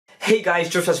Hey guys,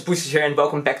 Josh's Boosters here and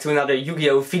welcome back to another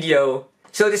Yu-Gi-Oh video.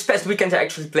 So this past weekend I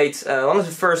actually played one of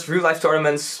the first real life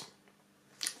tournaments.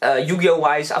 Yu-Gi-Oh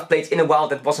wise, I've played in a while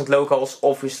that wasn't locals,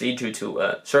 obviously due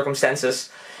to circumstances.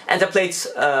 And I played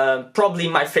probably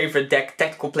my favorite deck,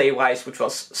 tactical play wise, which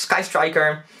was Sky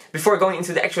Striker. Before going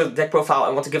into the actual deck profile, I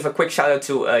want to give a quick shout out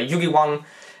to Yu-Gi-Wang.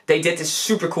 They did this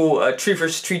super cool 3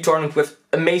 vs 3 tournament with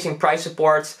amazing prize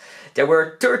support. There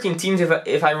were 13 teams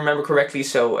if I remember correctly,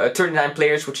 so 39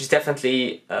 players, which is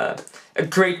definitely a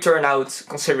great turnout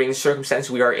considering the circumstance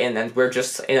we are in, and we're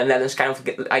just in the Netherlands kind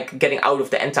of getting out of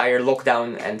the entire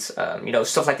lockdown, and you know,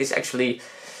 stuff like this actually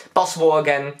possible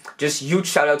again. Just huge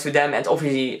shout out to them, and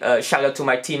obviously shout out to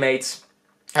my teammates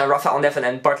Raphael, Neven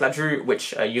and Bart Ladru,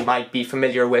 which you might be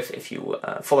familiar with if you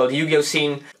follow the Yu-Gi-Oh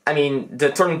scene. I mean,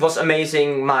 the tournament was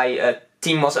amazing, my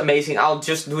team was amazing. I'll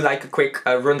just do like a quick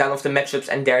rundown of the matchups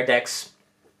and their decks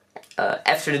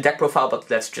after the deck profile, but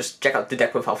let's just check out the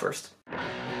deck profile first.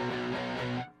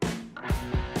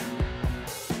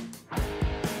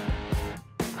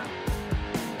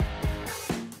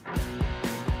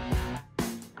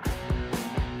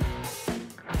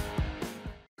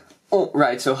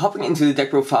 Alright, so hopping into the deck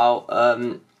profile,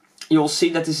 you'll see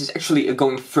that this is actually a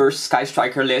going first Sky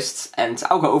Striker list, and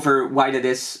I'll go over why that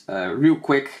is real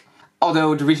quick.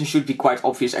 Although the reason should be quite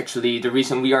obvious actually. The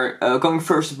reason we are going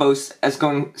first opposed as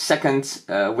going second,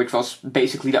 which was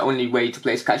basically the only way to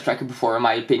play Sky Striker before in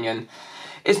my opinion,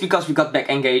 is because we got back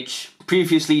engage.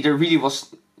 Previously there really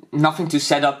was nothing to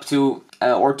set up to,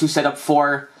 or to set up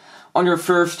for. On your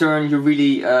first turn you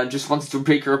really just wanted to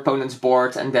break your opponent's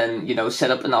board and then, you know,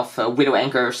 set up enough Widow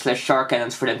Anchor / Shark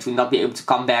Cannons for them to not be able to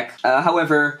come back.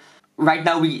 However, right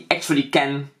now we actually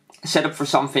can set up for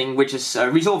something, which is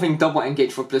resolving double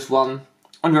engage for +1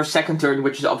 on your second turn,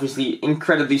 which is obviously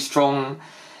incredibly strong.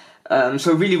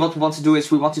 So really what we want to do is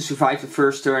we want to survive the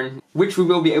first turn, which we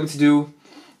will be able to do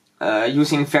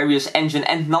using various engine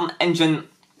and non-engine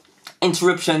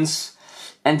interruptions.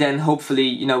 And then hopefully,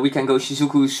 you know, we can go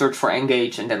Shizuku, search for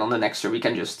engage, and then on the next turn we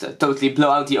can just totally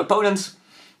blow out the opponent.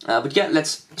 But yeah,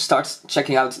 let's start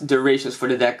checking out the ratios for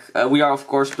the deck. We are of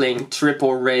course playing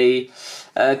Triple Ray.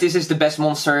 This is the best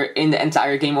monster in the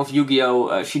entire game of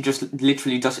Yu-Gi-Oh! She just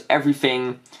literally does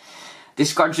everything.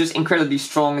 This card is just incredibly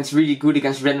strong. It's really good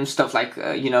against random stuff like,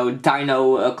 you know,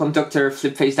 Dino, Conductor,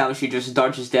 flip face down, she just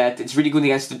dodges that. It's really good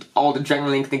against all the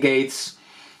Dragon Link negates.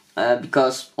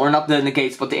 Because, or not the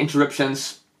negates, but the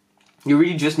interruptions. You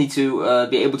really just need to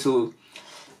be able to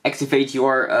activate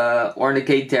your, or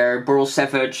negate their Burl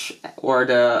Savage, or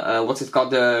the, what's it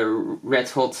called, the Red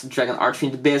Hot Dragon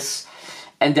Archfiend Abyss.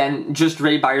 And then just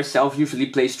Ray by yourself usually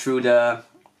plays through the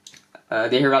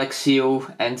Heraldic Seal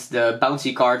and the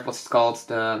bouncy card, what's it called,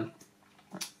 the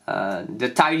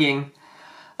Tidying.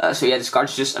 So yeah, this card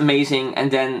is just amazing. And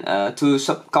then to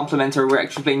complement her, we're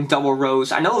actually playing double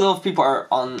Rose. I know a lot of people are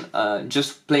on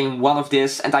just playing one of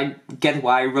this, and I get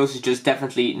why. Rose is just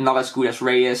definitely not as good as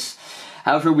Ray is.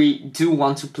 However, we do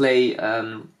want to play,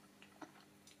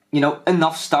 you know,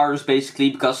 enough stars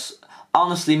basically, because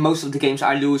honestly, most of the games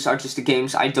I lose are just the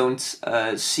games I don't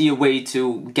see a way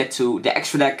to get to the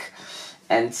extra deck.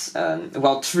 And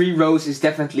well, 3 Rose is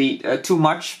definitely too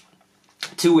much.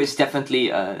 2 is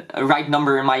definitely a right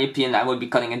number in my opinion. I would be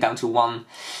cutting it down to 1.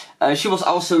 She was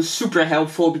also super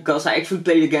helpful because I actually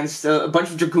played against a bunch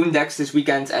of Dragoon decks this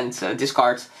weekend, and this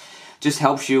card just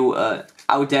helps you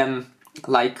out them.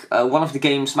 Like one of the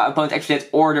games, my opponent actually had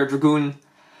Order Dragoon,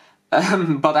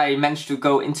 but I managed to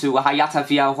go into Hayata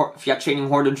via training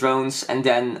Horde drones, and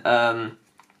then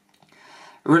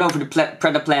run over the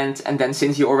Predator Plant, and then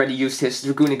since he already used his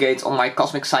Dragoon negate on my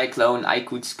Cosmic Cyclone, I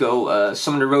could go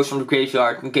summon the Rose from the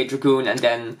graveyard, negate Dragoon, and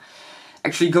then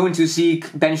actually go into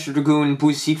Zeke, bench the Dragoon,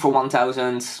 boost Zeke for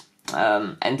 1000,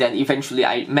 and then eventually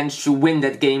I managed to win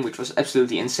that game, which was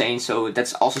absolutely insane. So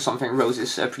that's also something Rose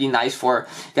is pretty nice for.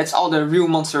 That's all the real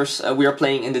monsters we are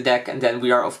playing in the deck, and then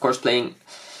we are of course playing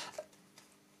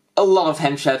a lot of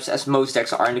hand traps, as most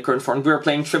decks are in the current form. We are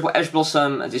playing Triple Ash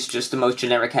Blossom. This is just the most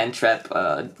generic hand trap.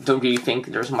 Don't really think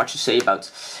there's much to say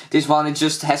about this one. It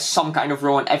just has some kind of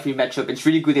role in every matchup. It's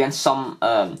really good against some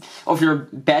of your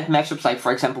bad matchups, like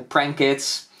for example Prank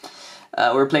Kids.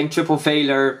 We're playing Triple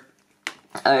Veiler.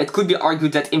 It could be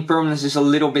argued that Impermanence is a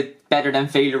little bit better than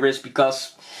Veiler is,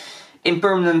 because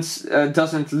Impermanence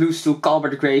doesn't lose to Call by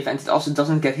the Grave, and it also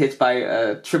doesn't get hit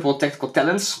by triple tactical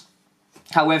talents.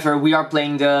 However, we are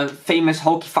playing the famous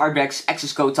Hulky Firebacks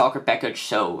Access Code Talker package,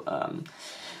 so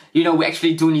you know, we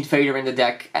actually do need Vader in the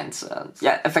deck, and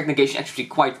yeah, effect negation actually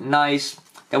quite nice.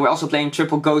 Then we're also playing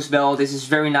Triple Ghost Bell. This is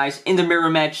very nice in the mirror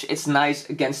match. It's nice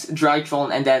against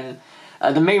Drytron, and then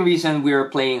The main reason we're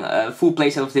playing a full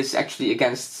playset of this is actually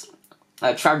against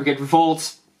Tri-Brigade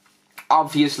Revolt,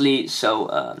 obviously,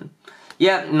 so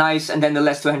yeah, nice. And then the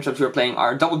last 2 hand traps we're playing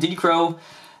are double DD Crow.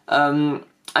 I'm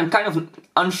kind of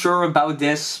unsure about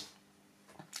this.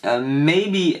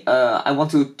 Maybe I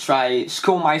want to try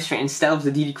Skullmeister instead of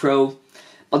the DD Crow.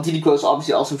 But DD Crow is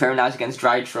obviously also very nice against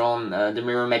Drytron, the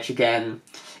mirror match again.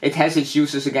 It has its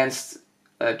uses against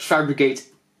Tri-Brigade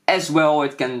as well.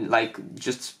 It can like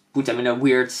just put them in a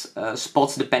weird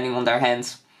spots depending on their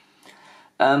hands.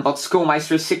 But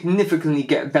Skullmeister is significantly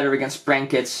better against prank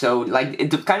kits, so like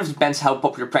it kind of depends how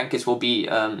popular prank kits will be,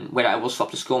 whether I will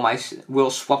swap them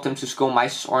to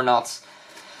Skullmeisters or not.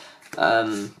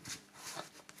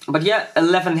 But yeah,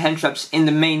 11 hand traps in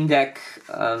the main deck,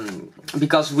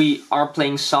 because we are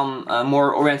playing some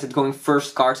more oriented going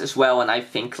first cards as well, and I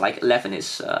think like 11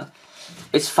 is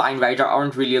it's fine, right? There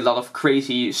aren't really a lot of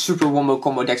crazy super wombo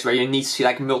combo decks where you need to see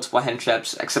like multiple hand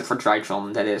traps, except for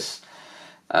Drytron, that is.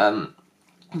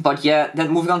 But yeah,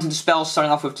 then moving on to the spells, starting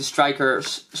off with the Striker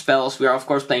spells, we are of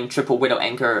course playing triple Widow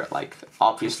Anchor, like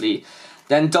obviously.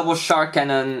 Then double Shark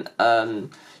Cannon.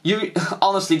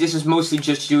 Honestly, this is mostly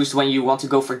just used when you want to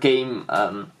go for game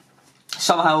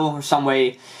somehow or some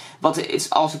way. But it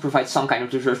also provides some kind of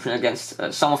disruption against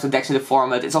some of the decks in the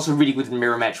format. It's also really good in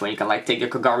mirror match when you can like take your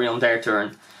Kagari on their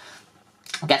turn,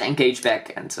 get engaged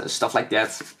back and stuff like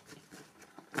that.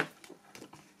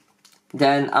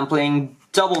 Then I'm playing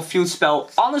double Field Spell.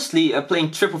 Honestly,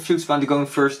 playing triple Field Spell in the going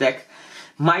first deck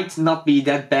might not be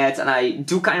that bad, and I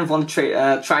do kind of want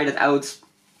to try that out.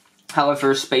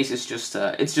 However, space is just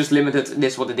it's just limited. It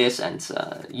is what it is, and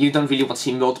you don't really want to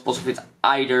see multiples of it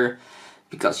either,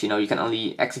 because you know you can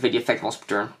only activate the effect once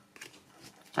per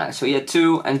turn. So yeah,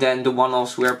 2, and then the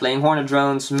one-offs we are playing Hornet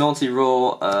Drones,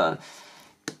 multi-roll,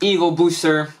 Eagle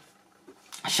Booster.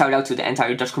 Shout out to the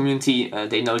entire Dutch community.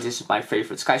 They know this is my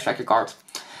favorite Sky Striker card.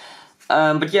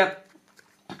 But yeah,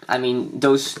 I mean,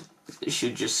 those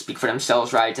should just speak for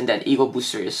themselves, right? And then Eagle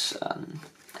Booster is,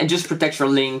 it just protects your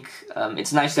link.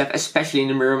 It's nice to have, especially in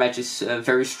the mirror match, is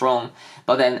very strong.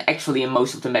 But then actually in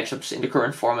most of the matchups in the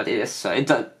current format, it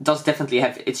does definitely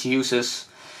have its uses.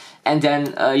 And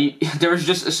then there's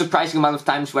just a surprising amount of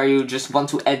times where you just want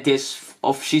to add this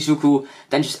of Shizuku,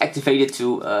 then just activate it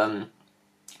to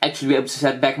actually be able to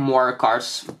set back more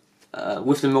cards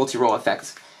with the multi-roll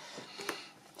effect.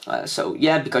 So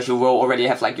yeah, because you will already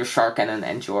have like your Shark Cannon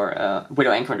and your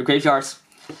Widow Anchor in the graveyard.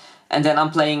 And then I'm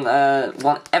playing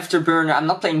one Afterburner. I'm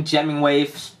not playing Jamming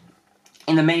Waves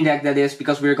in the main deck, that is,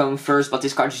 because we're going first, but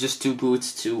this card is just too good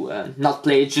to not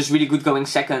play. It's just really good going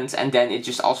second, and then it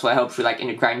just also helps you like in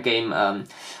the grind game.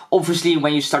 Obviously,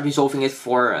 when you start resolving it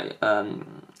for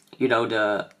you know,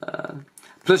 the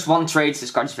 +1 trades, this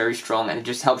card is very strong, and it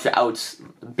just helps you out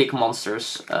big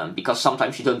monsters, because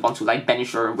sometimes you don't want to like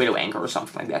banish your Widow Anchor or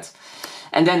something like that.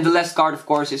 And then the last card, of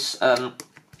course, is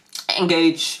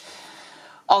Engage.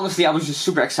 Honestly, I was just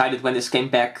super excited when this came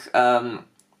back,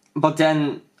 but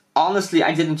then honestly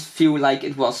I didn't feel like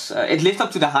it was, it lived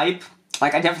up to the hype.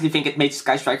 Like, I definitely think it made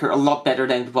Sky Striker a lot better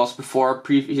than it was before,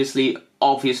 previously,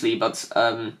 obviously, but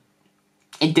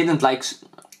it didn't like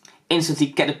instantly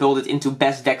catapult it into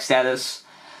best deck status.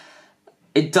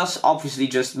 It does obviously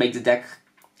just make the deck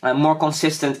more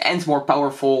consistent and more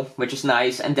powerful, which is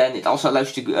nice, and then it also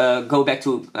allows you to go back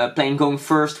to playing going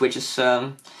first, which is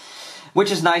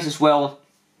nice as well.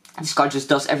 This card just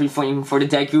does everything for the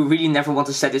deck. You really never want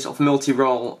to set this off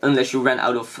multi-roll unless you ran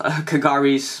out of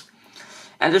Kagaris.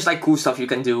 And there's like cool stuff you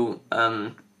can do.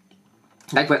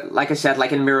 Like I said,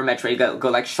 like in mirror match where you go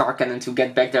like Shark Cannon to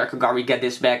get back their Kagari, get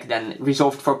this back, then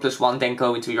resolve it for +1, then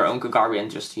go into your own Kagari and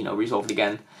just, you know, resolve it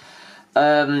again.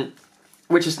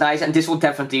 Which is nice, and this will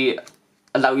definitely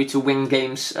allow you to win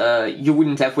games you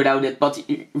wouldn't have without it, but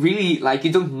really, like,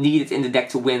 you don't need it in the deck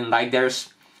to win. Like, there's,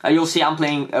 you'll see I'm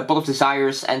playing Pot of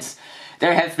Desires, and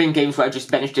there have been games where I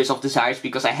just banished this off Desires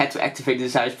because I had to activate the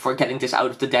Desires before getting this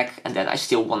out of the deck, and then I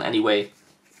still won anyway.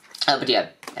 But yeah,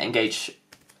 Engage.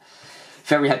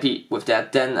 Very happy with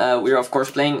that. Then we're of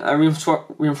course playing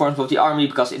Reinforcement of the Army,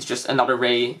 because it's just another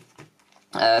Ray.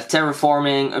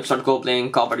 Terraforming, Upstart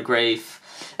Goblin, Call by the Grave.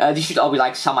 These should all be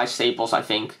like semi-staples, I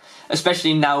think.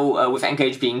 Especially now with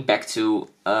Engage being back to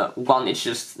 1, it's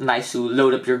just nice to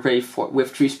load up your grave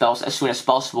with 3 spells as soon as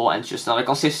possible, and just another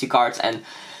consistency card. And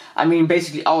I mean,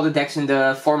 basically all the decks in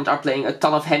the format are playing a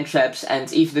ton of hand traps,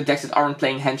 and even the decks that aren't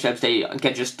playing hand traps, they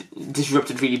get just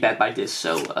disrupted really bad by this.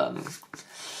 So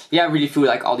yeah, I really feel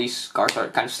like all these cards are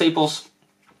kind of staples.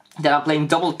 Then I'm playing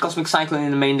double Cosmic Cyclone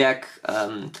in the main deck.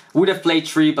 Would have played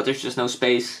 3, but there's just no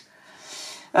space.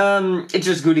 It's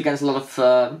just good against a lot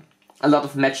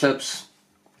of matchups.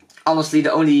 Honestly,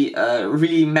 the only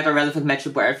really meta-relevant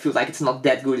matchup where I feel like it's not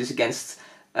that good is against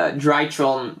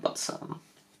Drytron, but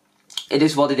it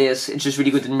is what it is. It's just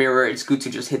really good in mirror. It's good to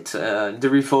just hit the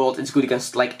revolt. It's good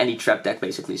against like any trap deck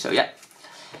basically. So yeah.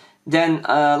 Then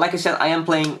like I said, I am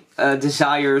playing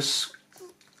Desires.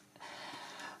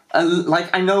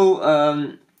 Like I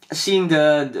know, seeing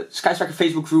the Sky Striker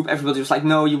Facebook group, everybody was like,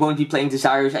 no, you won't be playing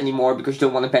Desires anymore because you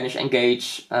don't want to banish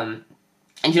Engage. And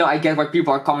you know, I get where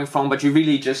people are coming from, but you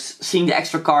really just seeing the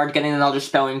extra card, getting another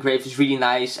spell engraved is really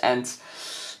nice. And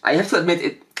I have to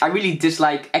admit, I really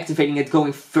dislike activating it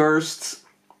going first.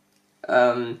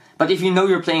 But if you know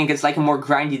you're playing against like a more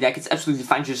grindy deck, it's absolutely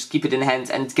fine to just keep it in hand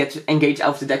and get Engage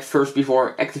out of the deck first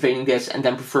before activating this, and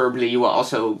then preferably you will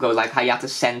also go like Hayate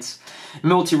Scent,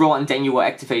 multi-roll, and then you will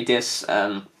activate this.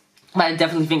 But I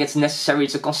definitely think it's necessary.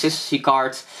 It's a consistency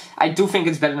card. I do think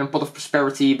it's better than Pot of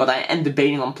Prosperity, but I am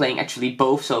debating on playing actually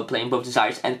both, so playing both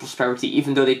Desires and Prosperity,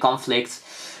 even though they conflict.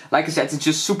 Like I said, it's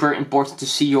just super important to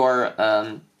see your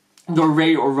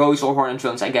Ray or Rose or Hornet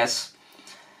Drones, I guess.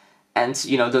 And,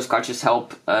 you know, those cards just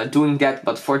help doing that.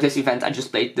 But for this event, I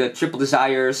just played the Triple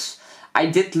Desires. I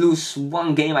did lose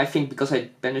one game, I think, because I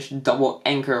banished Double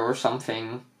Anchor or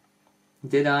something.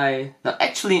 Did I? No,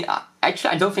 actually,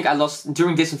 I don't think I lost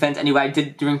during this event anyway. I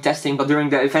did during testing, but during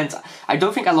the event, I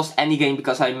don't think I lost any game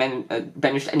because I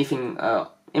banished anything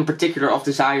in particular of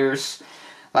Desires.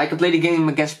 Like, I played a game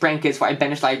against Prank Kids where I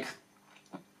banished, like,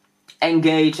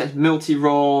 Engage and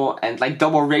multi-roll and, like,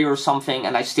 Double Ray or something,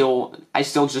 and I still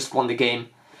just won the game.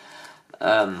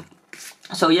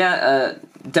 So yeah,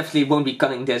 definitely won't be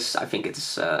cutting this. I think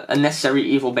it's a necessary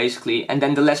evil, basically. And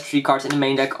then the last 3 cards in the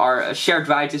main deck are Shared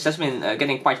Ride. This has been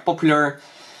getting quite popular.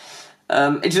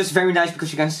 It's just very nice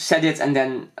because you can set it, and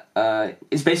then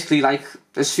it's basically like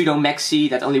a pseudo maxi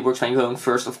that only works when you're going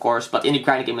first, of course. But in the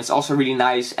grinding game, it's also really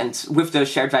nice. And with the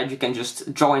Shared Ride, you can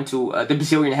just draw into the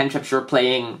bazillion hand traps you're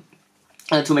playing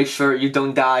to make sure you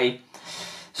don't die.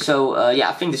 So yeah,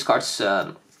 I think this card's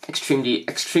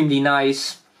extremely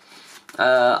nice.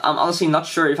 I'm honestly not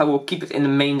sure if I will keep it in the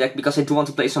main deck because I do want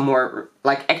to play some more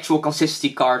like actual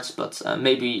consistency cards, but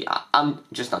maybe I'm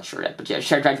just not sure yet. But yeah,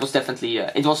 Shared Ride was definitely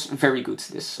it was very good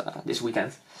this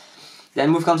weekend.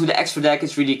 Then moving on to the extra deck,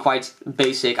 it's really quite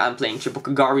basic. I'm playing triple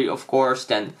Kagari, of course,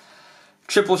 then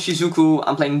triple Shizuku.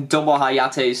 I'm playing double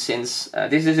Hayate since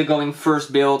this is a going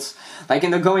first build. Like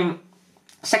in the going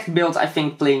second build, I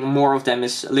think playing more of them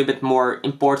is a little bit more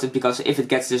important because if it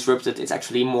gets disrupted, it's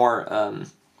actually more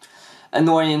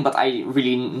annoying, but I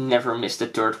really never miss the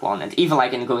third one. And even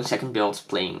like in the going second build,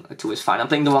 playing 2 is fine. I'm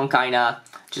playing the one kinda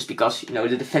just because, you know,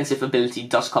 the defensive ability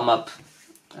does come up.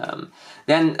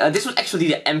 Then this was actually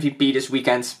the MVP this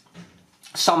weekend.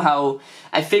 Somehow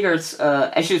I figured,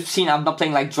 as you've seen, I'm not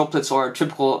playing like droplets or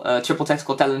triple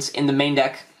tactical talents in the main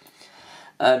deck.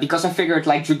 Because I figured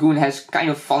like Dragoon has kind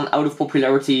of fallen out of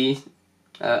popularity.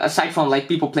 Aside from like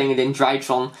people playing it in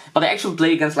Drytron, but I actually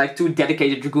played against like 2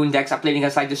 dedicated Dragoon decks. I played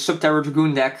against like the Subterror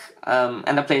Dragoon deck,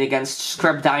 and I played against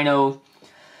Scrap Dino,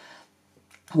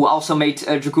 who also made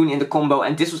Dragoon in the combo.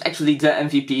 And this was actually the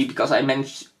MVP because I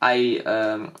managed,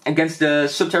 against the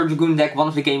Subterror Dragoon deck, one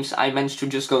of the games I managed to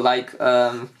just go like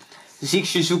Zeke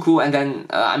Shizuku, and then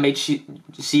I made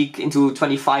Zeke into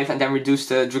 25 and then reduced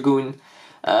the Dragoon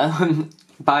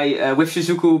with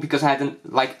Shizuku because I had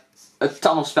like a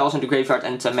ton of spells in the graveyard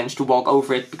and managed to walk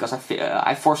over it because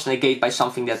I forced a negate by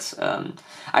something that,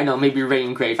 I don't know, maybe Ray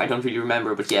Engrave, I don't really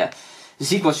remember, but yeah.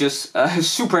 Zeke was just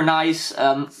super nice.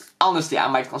 Honestly, I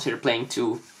might consider playing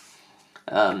 2,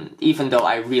 even though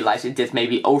I realized it did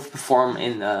maybe overperform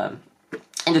in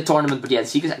the tournament, but yeah,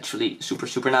 Zeke is actually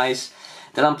super nice.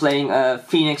 Then I'm playing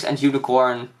Phoenix and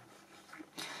Unicorn.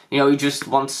 You know, you just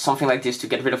want something like this to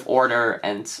get rid of order,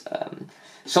 and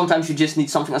sometimes you just need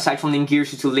something aside from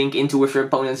Ningirsu to link into with your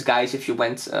opponent's guys. If you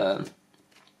went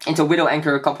into Widow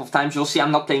Anchor a couple of times, you'll see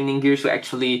I'm not playing Ningirsu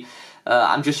actually.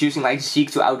 I'm just using like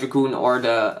Zeke to out Dragoon or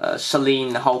the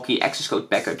Selene Hulky Access Code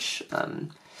package.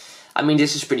 I mean,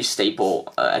 this is pretty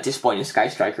staple at this point in Sky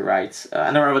Striker, right?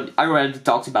 And I already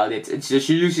talked about it. It's just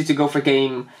you use it to go for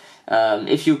game.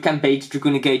 If you can bait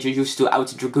Dragoon Engage, you use it to out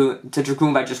the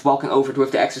Dragoon by just walking over it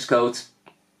with the Access Code.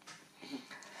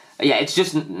 Yeah, it's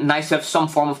just nice to have some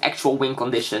form of actual win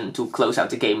condition to close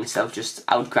out the game instead of just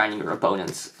outgrinding your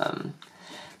opponent.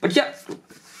 But yeah,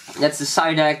 that's the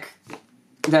side deck.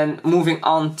 Then moving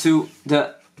on to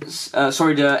the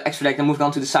extra deck. Then moving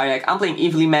on to the side deck. I'm playing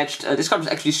Evenly Matched. This card is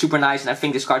actually super nice, and I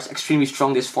think this card is extremely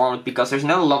strong this format because there's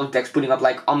not a lot of decks putting up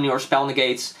like Omni or Spell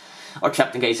Negates, or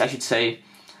Trap Negates, I should say.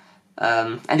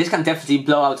 And this can definitely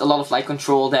blow out a lot of like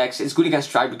control decks. It's good against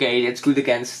Tri Brigade. It's good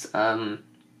against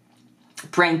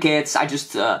Prank Kids.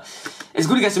 It's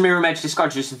good against the mirror match. This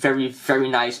card is just very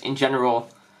nice in general.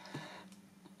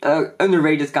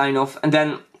 underrated kind of. And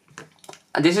then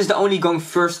this is the only going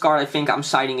first card I think I'm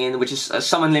siding in, which is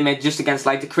Summon Limit, just against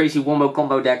like the crazy wombo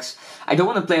combo decks. I don't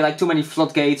want to play like too many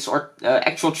Floodgates or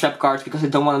actual trap cards, because I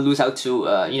don't want to lose out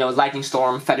to you know, Lightning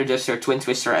Storm, Feather Duster, Twin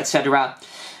Twister, etc.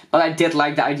 But I did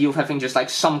like the idea of having just like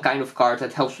some kind of card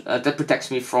that helps, that protects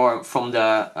me from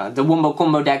the wombo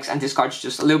combo decks, and this card is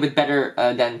just a little bit better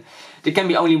than. There can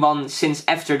be only one, since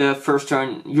after the first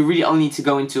turn you really only need to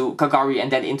go into Kagari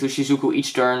and then into Shizuku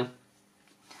each turn.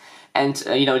 And,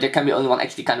 you know, there can be only one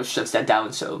actually kind of shuts that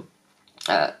down, so...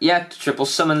 yeah, triple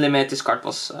summon limit, this card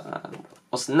was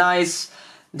nice.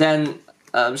 Then,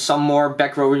 some more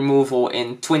back row removal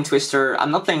in Twin Twister.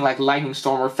 I'm not playing like Lightning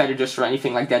Storm or Feather Duster or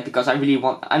anything like that, because I really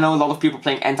want... I know a lot of people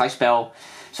playing Anti-Spell,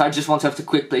 so I just want to have the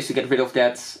quick plays to get rid of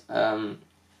that.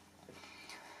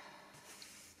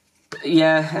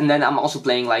 Yeah, and then I'm also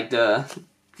playing like the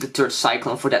third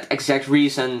Cyclone for that exact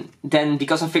reason. Then,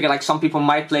 because I figure like some people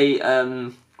might play...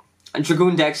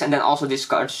 Dragoon decks, and then also this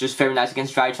card is just very nice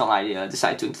against Drytron. I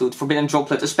decided to include Forbidden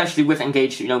Droplet, especially with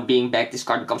Engage, you know, being back. This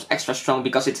card becomes extra strong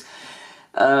because it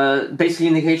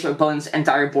basically negates your opponent's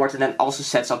entire board and then also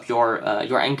sets up your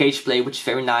Engage play, which is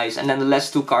very nice. And then the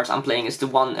last two cards I'm playing is the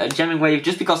one Jamming Wave,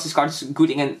 just because this card is good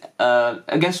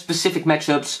against specific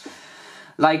matchups.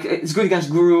 Like, it's good against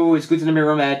Guru, it's good in the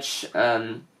mirror match.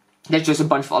 There's just a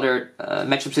bunch of other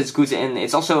matchups it's good in.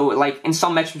 It's also, like, in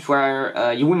some matchups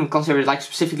where you wouldn't consider it, like,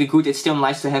 specifically good, it's still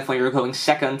nice to have when you're going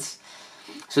second.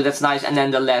 So that's nice. And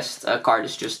then the last card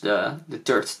is just the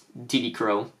third DD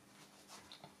Crow.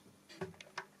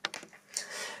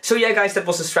 So yeah, guys, that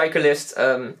was the striker list.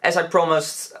 As I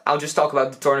promised, I'll just talk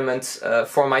about the tournament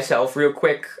for myself real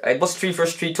quick. It was 3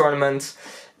 vs 3 tournament.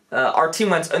 Our team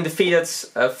went undefeated,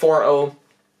 4-0.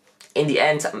 In the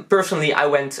end, personally, I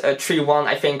went 3-1.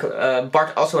 I think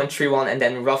Bart also went 3-1, and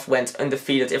then Raph went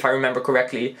undefeated, if I remember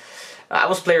correctly. I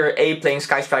was player A, playing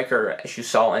Sky Striker, as you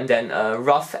saw, and then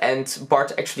Raph and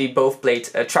Bart actually both played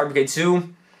Tri-Brigade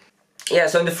Zoo. Yeah,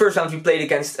 so in the first round we played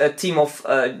against a team of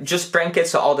just prank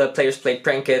kits, so all the players played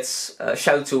prank kits.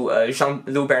 Shout out to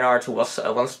Jean-Louis Bernard, who was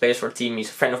one of the players for the team. He's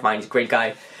a friend of mine, he's a great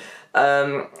guy.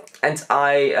 And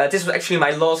this was actually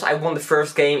my loss. I won the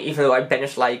first game, even though I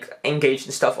banished like Engage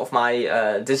and stuff of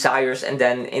my desires. And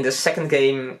then in the second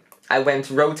game, I went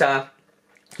Rota.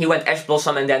 He went Ash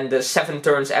Blossom, and then the 7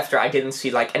 turns after, I didn't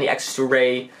see like any access to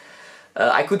Ray.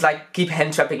 I could like keep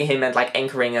hand trapping him and like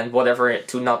anchoring and whatever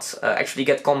to not actually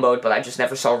get comboed, but I just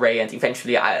never saw Ray. And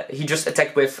eventually, he just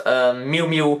attacked with Mew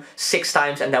Mew 6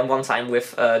 times, and then 1 time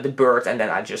with the bird, and then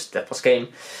that was game.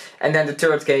 And then the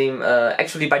third game,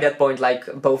 actually by that point, like,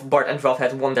 both Bart and Raph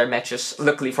had won their matches,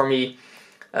 luckily for me.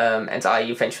 And I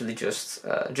eventually just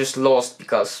lost,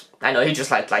 because I know he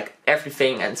just liked like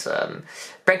everything, and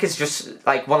Prank is just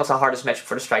like one of the hardest matches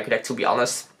for the striker deck, to be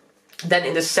honest. Then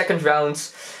in the second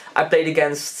round, I played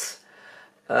against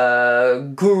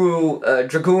Guru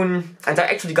Dragoon, and I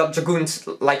actually got Dragoons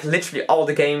like literally all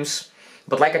the games.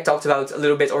 But like I talked about a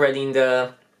little bit already in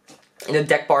the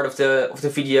deck part of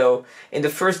the video, in the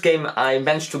first game I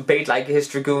managed to bait like his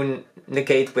Dragoon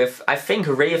negate with, I think,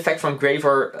 Ray Effect from Grave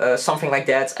or something like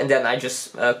that, and then I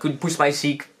just could boost my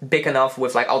Zeke big enough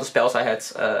with like all the spells I had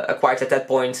acquired at that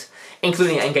point,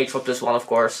 including Engage for +1, of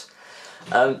course,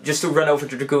 just to run over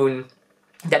the Dragoon.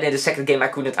 Then in the second game I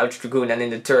couldn't out Dragoon, and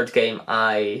in the third game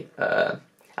my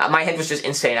hand was just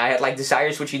insane. I had like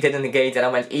Desires, which he didn't negate, and I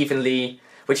went Evenly,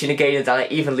 which he negated, and I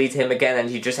evenly hit him again, and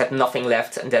he just had nothing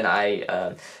left. And then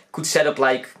I could set up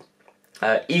like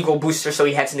Eagle Booster, so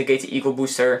he had to negate the Eagle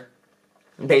Booster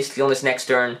basically on his next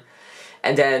turn.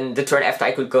 And then the turn after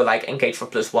I could go like Engage for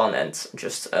 +1 and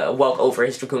just walk over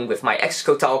his Dragoon with my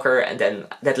Exco Talker, and then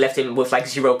that left him with like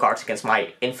 0 cards against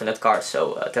my infinite cards,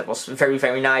 so that was very,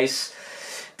 very nice.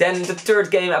 Then the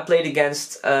third game I played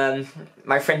against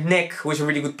my friend Nick, who is a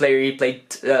really good player. He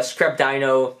played Scrap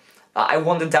Dino. I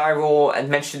won the die roll and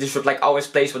managed to disrupt like always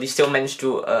plays, but he still managed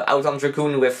to out on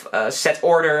Dragoon with set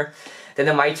order. Then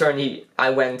in my turn I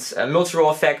went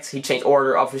multi-roll effect. He changed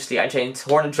order, obviously. I changed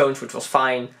Hornet Drones, which was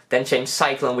fine. Then changed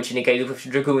Cyclone, which he negated with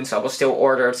Dragoon, so I was still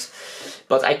ordered.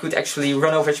 But I could actually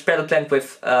run over his Spreader Plant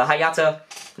with Hayata.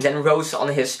 Then Rose on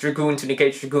his Dragoon to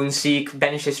negate Dragoon Zeke,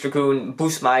 banish his Dragoon,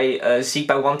 boost my Zeke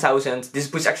by 1000. This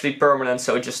boost actually permanent,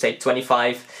 so it just stayed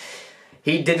 25.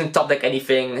 He didn't top deck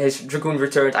anything, his Dragoon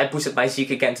returned, I boosted my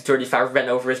Zeke again to 35, ran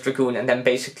over his Dragoon, and then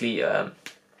basically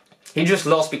he just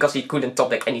lost because he couldn't top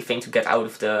deck anything to get out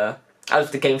of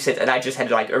the game set, and I just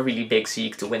had like a really big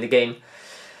Zeke to win the game.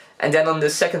 And then on the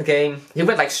second game, he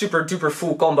went like super duper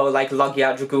full combo, like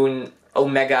Lagia, Dragoon,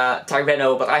 Omega,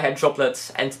 Tyranno, but I had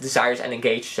Droplets and Desires and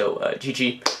Engage, so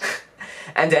GG.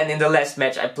 And then in the last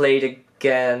match I played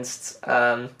against...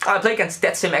 I played against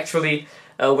Tetsim actually.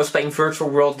 Was playing Virtual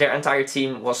World. Their entire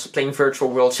team was playing Virtual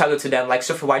World. Shout out to them, like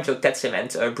Suffer White Joe, Tetsim,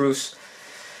 and Bruce.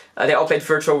 They all played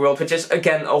Virtual World, which is,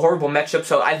 again, a horrible matchup.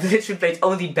 So I literally played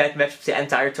only bad matchups the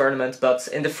entire tournament. But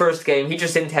in the first game, he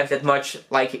just didn't have that much.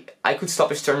 Like, I could stop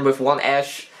his turn with one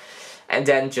Ash. And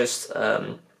then just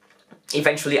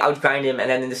eventually outgrind him. And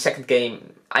then in the second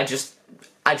game, I just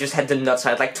had the nuts. I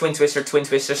had like Twin Twister,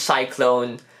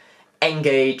 Cyclone,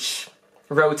 Engage,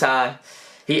 Rota.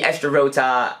 He Ashed the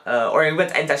Rota, or he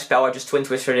went Anti-Spell, I just Twin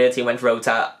Twistered it, he went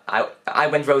Rota, I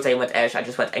went Rota, he went Ash, I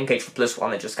just went Engage for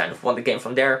 +1 and just kind of won the game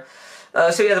from there.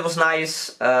 So yeah, that was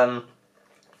nice.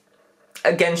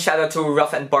 Again, shout out to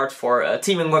Raphael and Bart for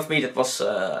teaming with me. That was,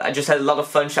 I just had a lot of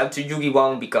fun. Shout out to Yugi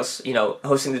Wong because, you know,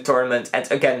 hosting the tournament.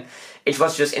 And again, it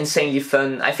was just insanely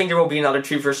fun. I think there will be another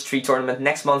 3 vs 3 tournament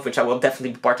next month, which I will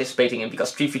definitely be participating in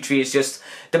because 3v3 is just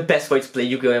the best way to play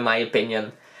Yu-Gi-Oh! In my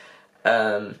opinion.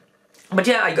 But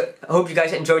yeah, I hope you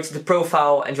guys enjoyed the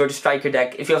profile, enjoyed the Striker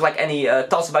deck. If you have like any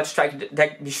thoughts about the Striker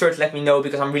deck, be sure to let me know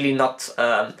because I'm really not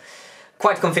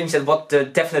quite convinced at what the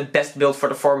definite best build for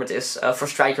the format is for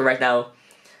Striker right now.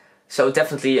 So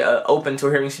definitely open to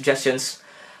hearing suggestions.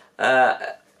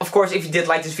 Of course, if you did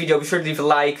like this video, be sure to leave a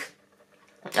like.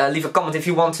 Leave a comment if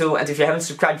you want to, and if you haven't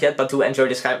subscribed yet but do enjoy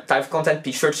this type of content,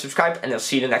 be sure to subscribe, and I'll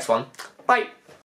see you in the next one. Bye!